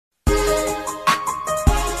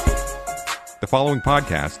following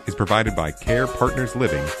podcast is provided by Care Partners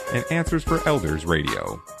Living and Answers for Elders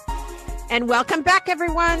Radio. And welcome back,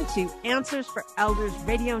 everyone, to Answers for Elders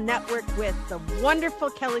Radio Network with the wonderful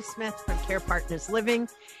Kelly Smith from Care Partners Living.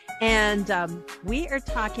 And we are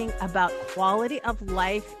talking about quality of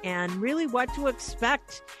life and really what to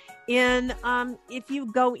expect in if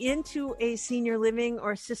you go into a senior living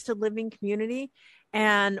or assisted living community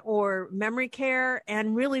and or memory care,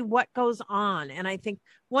 and really what goes on. And I think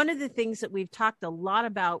one of the things that we've talked a lot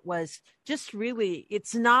about was just really,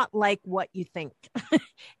 it's not like what you think.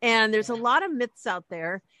 And there's a lot of myths out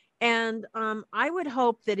there. And I would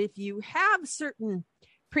hope that if you have certain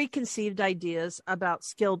preconceived ideas about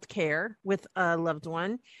skilled care with a loved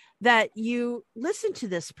one, that you listen to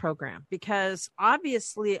this program, because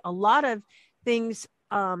obviously a lot of things,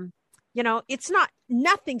 it's not,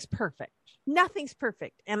 nothing's perfect. Nothing's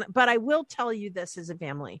perfect. But I will tell you this as a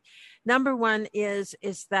family. Number one is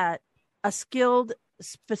that a skilled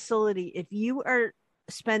facility, if you are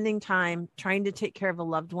spending time trying to take care of a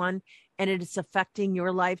loved one and it is affecting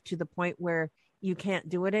your life to the point where you can't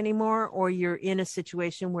do it anymore, or you're in a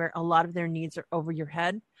situation where a lot of their needs are over your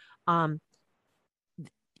head,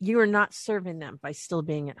 you are not serving them by still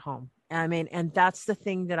being at home. I mean, and that's the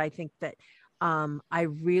thing that I think that I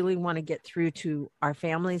really want to get through to our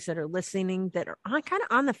families that are listening, that are kind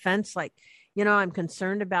of on the fence, like, I'm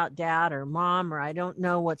concerned about dad or mom, or I don't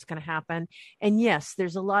know what's going to happen. And yes,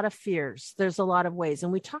 there's a lot of fears. There's a lot of ways.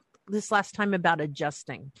 And we talked this last time about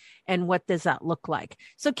adjusting and what does that look like.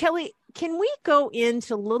 So Kelly, can we go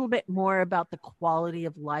into a little bit more about the quality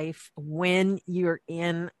of life when you're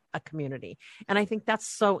in a community? And I think that's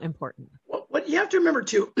so important. Well, what you have to remember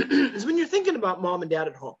too is when you're thinking about mom and dad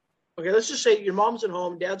at home, okay, let's just say your mom's at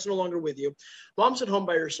home, dad's no longer with you, mom's at home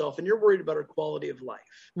by herself, and you're worried about her quality of life.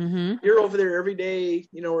 Mm-hmm. You're over there every day,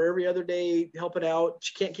 or every other day helping out.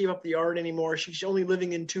 She can't keep up the yard anymore. She's only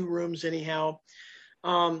living in 2 rooms anyhow.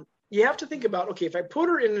 You have to think about, okay, if I put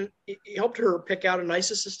her in, helped her pick out a nice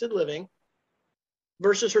assisted living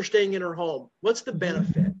versus her staying in her home, what's the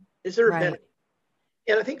benefit? Is there a benefit?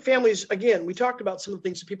 And I think families, again, we talked about some of the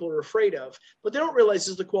things that people are afraid of, but they don't realize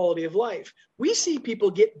is the quality of life. We see people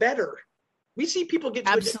get better. We see people get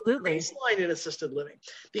to absolutely a baseline in assisted living,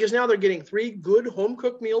 because now they're getting 3 good home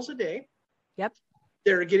cooked meals a day. Yep.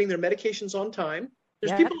 They're getting their medications on time.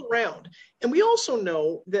 There's Yep. people around. And we also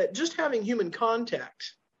know that just having human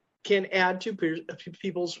contact can add to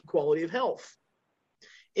people's quality of health.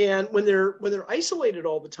 And when they're isolated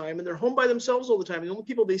all the time and they're home by themselves all the time, the only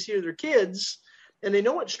people they see are their kids, and they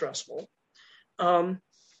know it's stressful.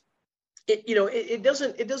 It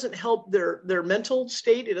doesn't help their mental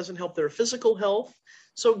state. It doesn't help their physical health.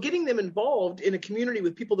 So getting them involved in a community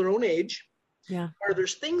with people their own age, where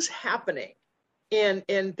there's things happening and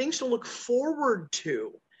things to look forward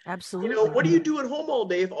to. Absolutely. What do you do at home all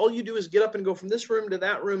day if all you do is get up and go from this room to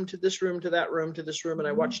that room to this room to that room to this room, and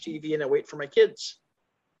I watch TV and I wait for my kids?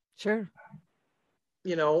 Sure.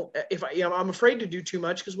 If I'm afraid to do too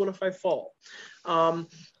much, because what if I fall? Or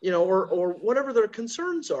whatever their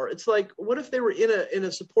concerns are. It's like, what if they were in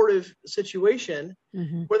a supportive situation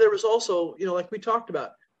where there was also, like we talked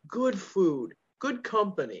about, good food, good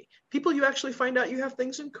company, people you actually find out you have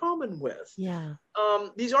things in common with. Yeah.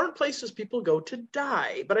 These aren't places people go to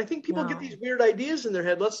die, but I think people get these weird ideas in their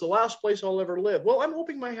head. That's the last place I'll ever live. Well, I'm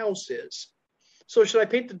hoping my house is. So should I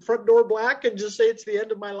paint the front door black and just say it's the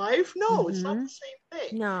end of my life? No, it's not the same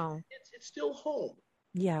thing. No, it's still home.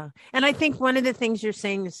 Yeah. And I think one of the things you're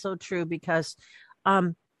saying is so true, because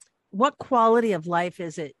what quality of life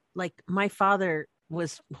is it? Like, my father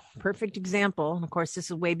was a perfect example. And of course,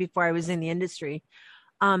 this is way before I was in the industry.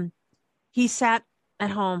 He sat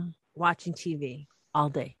at home watching TV all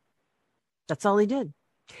day. That's all he did.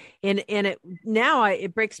 And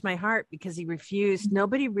it breaks my heart, because he refused.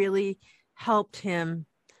 Nobody really helped him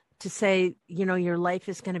to say, your life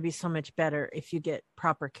is going to be so much better if you get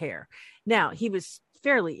proper care. Now, he was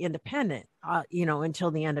fairly independent, until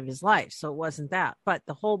the end of his life. So it wasn't that. But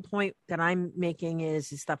the whole point that I'm making is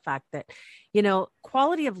the fact that,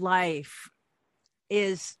 quality of life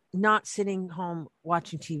is not sitting home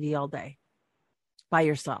watching TV all day by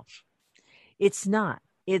yourself. It's not.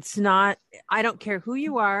 I don't care who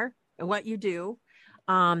you are and what you do.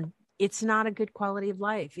 It's not a good quality of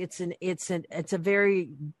life. It's a very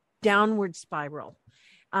downward spiral.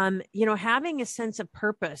 Having a sense of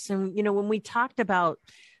purpose. And, when we talked about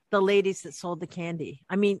the ladies that sold the candy,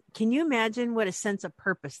 I mean, can you imagine what a sense of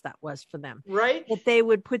purpose that was for them? Right. That they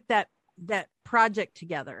would put that project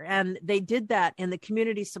together, and they did that, and the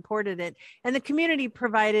community supported it, and the community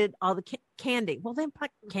provided all the candy. Well, they bought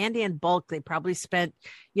candy in bulk. They probably spent,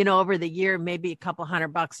 over the year, maybe a couple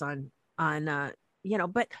 $100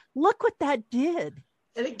 but look what that did.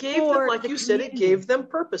 And it gave them, like you said, it gave them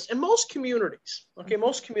purpose. And most communities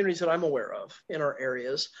that I'm aware of in our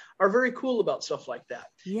areas are very cool about stuff like that.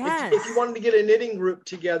 Yes. If you wanted to get a knitting group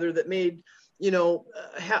together that made,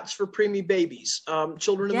 hats for preemie babies,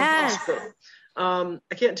 children in the hospital.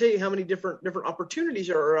 I can't tell you how many different opportunities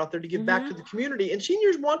are out there to give back to the community. And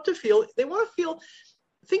seniors want to feel,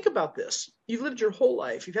 think about this. You've lived your whole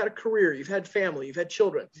life. You've had a career. You've had family. You've had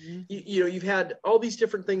children. You've had all these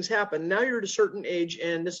different things happen. Now you're at a certain age,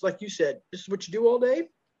 and this, like you said, this is what you do all day.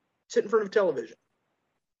 Sit in front of television.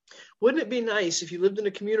 Wouldn't it be nice if you lived in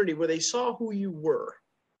a community where they saw who you were?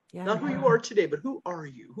 Yeah. Not who you are today, but who are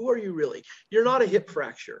you? Who are you really? You're not a hip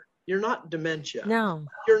fracture. You're not dementia. No.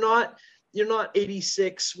 You're not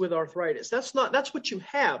 86 with arthritis. That's what you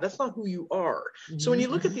have. That's not who you are. So when you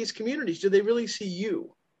look at these communities, do they really see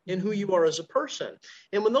you and who you are as a person?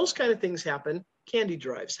 And when those kind of things happen, candy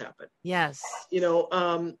drives happen. Yes.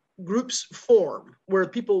 Groups form where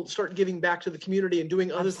people start giving back to the community and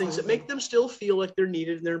doing other things that make them still feel like they're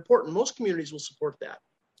needed and they're important. Most communities will support that.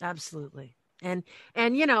 Absolutely. And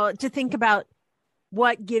to think about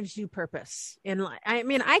what gives you purpose in life. I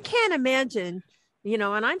mean, I can't imagine, and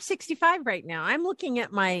I'm 65 right now. I'm looking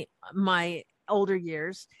at my older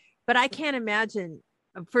years, but I can't imagine.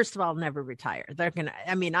 First of all, I'll never retire.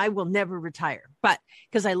 I will never retire, but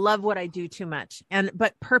because I love what I do too much.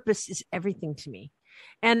 But purpose is everything to me.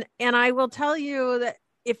 And I will tell you that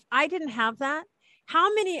if I didn't have that,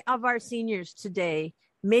 how many of our seniors today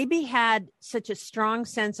maybe had such a strong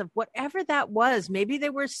sense of whatever that was. Maybe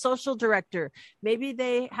they were a social director. Maybe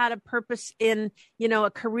they had a purpose in,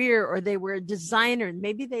 a career, or they were a designer.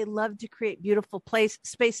 Maybe they loved to create beautiful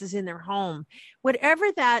spaces in their home. Whatever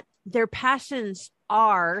that their passions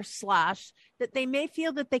are / that they may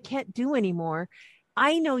feel that they can't do anymore.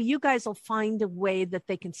 I know you guys will find a way that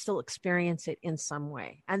they can still experience it in some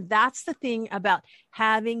way. And that's the thing about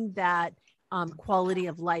having that quality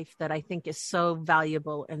of life that I think is so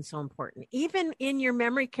valuable and so important. Even in your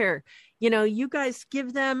memory care, you guys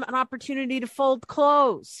give them an opportunity to fold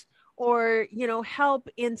clothes or, help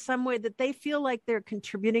in some way that they feel like they're a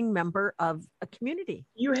contributing member of a community.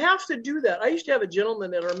 You have to do that. I used to have a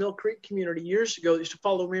gentleman in our Mill Creek community years ago that used to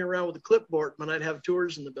follow me around with a clipboard when I'd have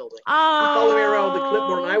tours in the building. He'd follow me around with a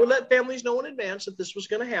clipboard, and I would let families know in advance that this was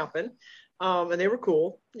going to happen. And they were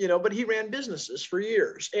cool, but he ran businesses for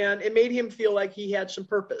years, and it made him feel like he had some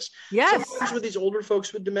purpose. Yes. Sometimes with these older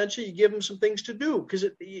folks with dementia, you give them some things to do because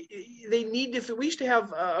they need to. We used to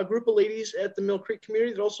have a group of ladies at the Mill Creek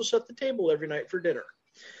community that also set the table every night for dinner.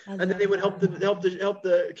 And then they would help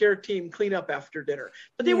the care team clean up after dinner.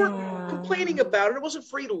 But they weren't complaining about it. It wasn't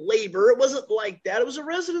free labor. It wasn't like that. It was the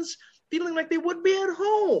residents feeling like they would be at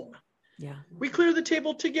home. Yeah. We clear the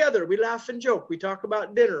table together. We laugh and joke. We talk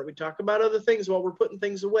about dinner. We talk about other things while we're putting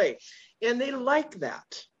things away. And they like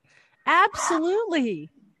that.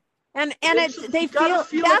 Absolutely. And they feel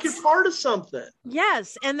like you're part of something.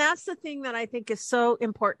 Yes. And that's the thing that I think is so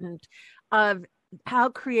important of how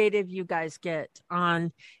creative you guys get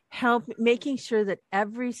on making sure that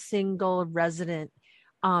every single resident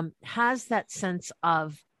has that sense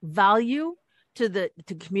of value to the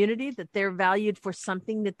community, that they're valued for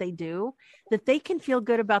something that they do, that they can feel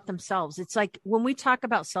good about themselves. It's like when we talk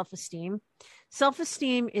about self-esteem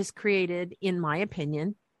is created, in my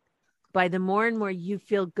opinion, by the more and more you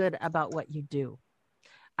feel good about what you do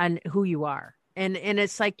and who you are. And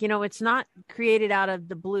it's like, it's not created out of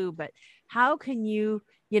the blue, but how can you,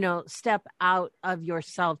 step out of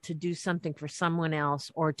yourself to do something for someone else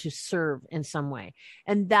or to serve in some way?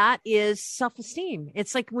 And that is self-esteem.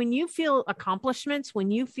 It's like when you feel accomplishments, when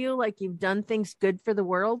you feel like you've done things good for the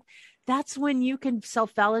world, that's when you can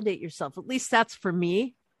self-validate yourself. At least that's for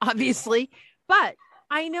me, obviously. But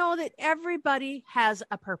I know that everybody has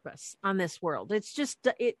a purpose on this world. It's just,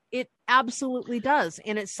 it absolutely does.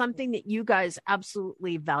 And it's something that you guys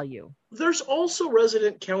absolutely value. There's also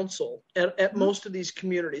resident council at most of these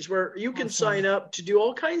communities where you can sign up to do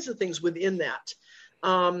all kinds of things within that.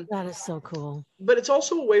 That is so cool. But it's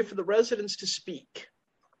also a way for the residents to speak.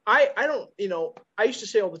 I don't, I used to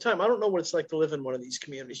say all the time, I don't know what it's like to live in one of these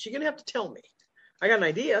communities. You're going to have to tell me. I got an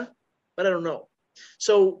idea, but I don't know.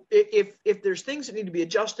 So if there's things that need to be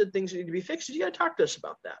adjusted, things that need to be fixed, you got to talk to us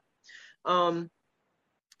about that. And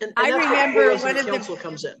I remember one of council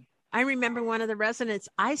comes in. I remember one of the residents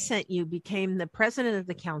I sent you became the president of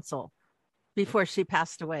the council before she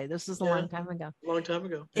passed away. This was a long time ago.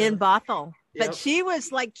 In Bothell. Yep. But she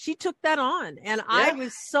was like, she took that on, and I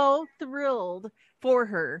was so thrilled for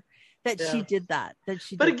her that she did that.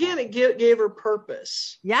 But again, it gave her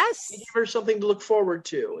purpose. Yes. It gave her something to look forward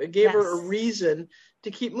to. It gave her a reason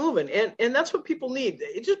to keep moving. And that's what people need.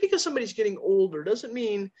 Just because somebody's getting older doesn't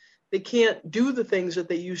mean they can't do the things that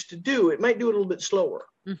they used to do. It might do it a little bit slower.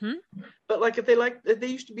 Mm-hmm. But like if they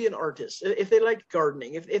used to be an artist, if they like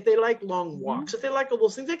gardening, if they like long walks, if they like all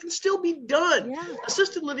those things, they can still be done. Yeah.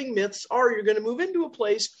 Assisted living myths are you're going to move into a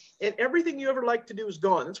place and everything you ever liked to do is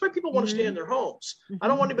gone. That's why people want to stay in their homes. I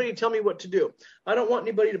don't want anybody to tell me what to do. I don't want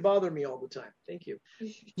anybody to bother me all the time. Thank you.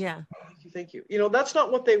 Yeah. Thank you. That's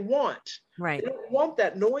not what they want. Right. They don't want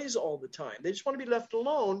that noise all the time. They just want to be left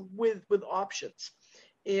alone with options.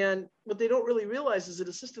 And what they don't really realize is that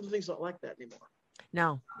assisted living is not like that anymore.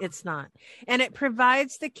 No, it's not. And it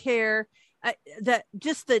provides the care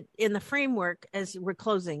in the framework as we're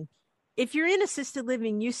closing. If you're in assisted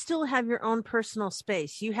living, you still have your own personal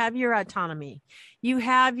space. You have your autonomy. You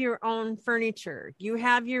have your own furniture. You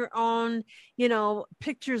have your own,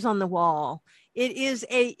 pictures on the wall. It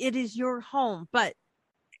is your home, but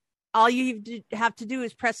all you have to do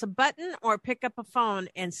is press a button or pick up a phone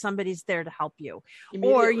and somebody's there to help you.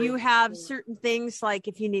 Or you have certain things like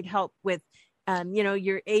if you need help with,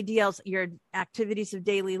 your ADLs, your activities of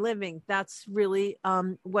daily living, that's really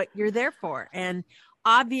what you're there for. And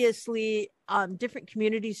obviously, different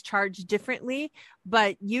communities charge differently,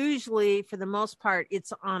 but usually for the most part,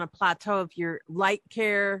 it's on a plateau of your light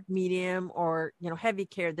care, medium, or, heavy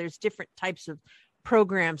care. There's different types of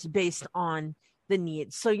programs based on the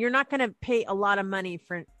needs. So you're not going to pay a lot of money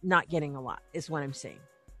for not getting a lot, is what I'm saying.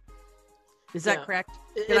 Is that correct?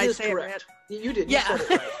 Did I say correct? You did. Yeah. You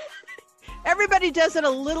said it right. Everybody does it a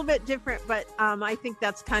little bit different, but I think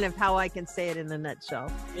that's kind of how I can say it in a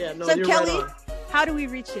nutshell. Yeah, no, so you're Kelly, right on. How do we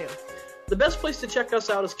reach you? The best place to check us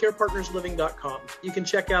out is carepartnersliving.com. You can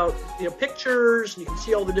check out pictures. You can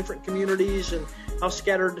see all the different communities and how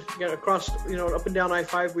scattered across up and down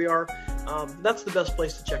I-5 we are. That's the best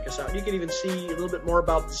place to check us out. You can even see a little bit more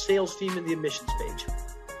about the sales team and the admissions page.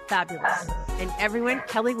 Fabulous. And everyone,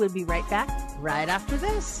 Kelly will be right back right after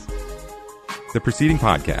this. The preceding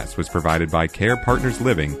podcast was provided by Care Partners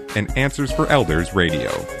Living and Answers for Elders Radio.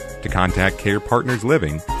 To contact Care Partners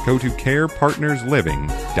Living, go to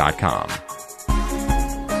carepartnersliving.com.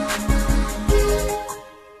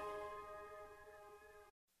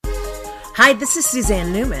 Hi, this is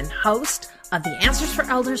Suzanne Newman, host of the Answers for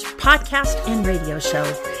Elders podcast and radio show.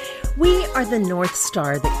 We are the North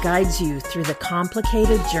Star that guides you through the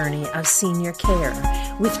complicated journey of senior care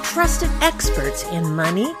with trusted experts in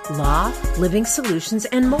money, law, living solutions,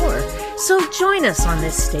 and more. So join us on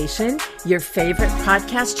this station, your favorite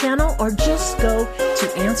podcast channel, or just go to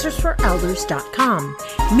AnswersForElders.com.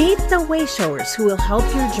 Meet the Wayshowers who will help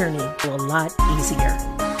your journey go a lot easier.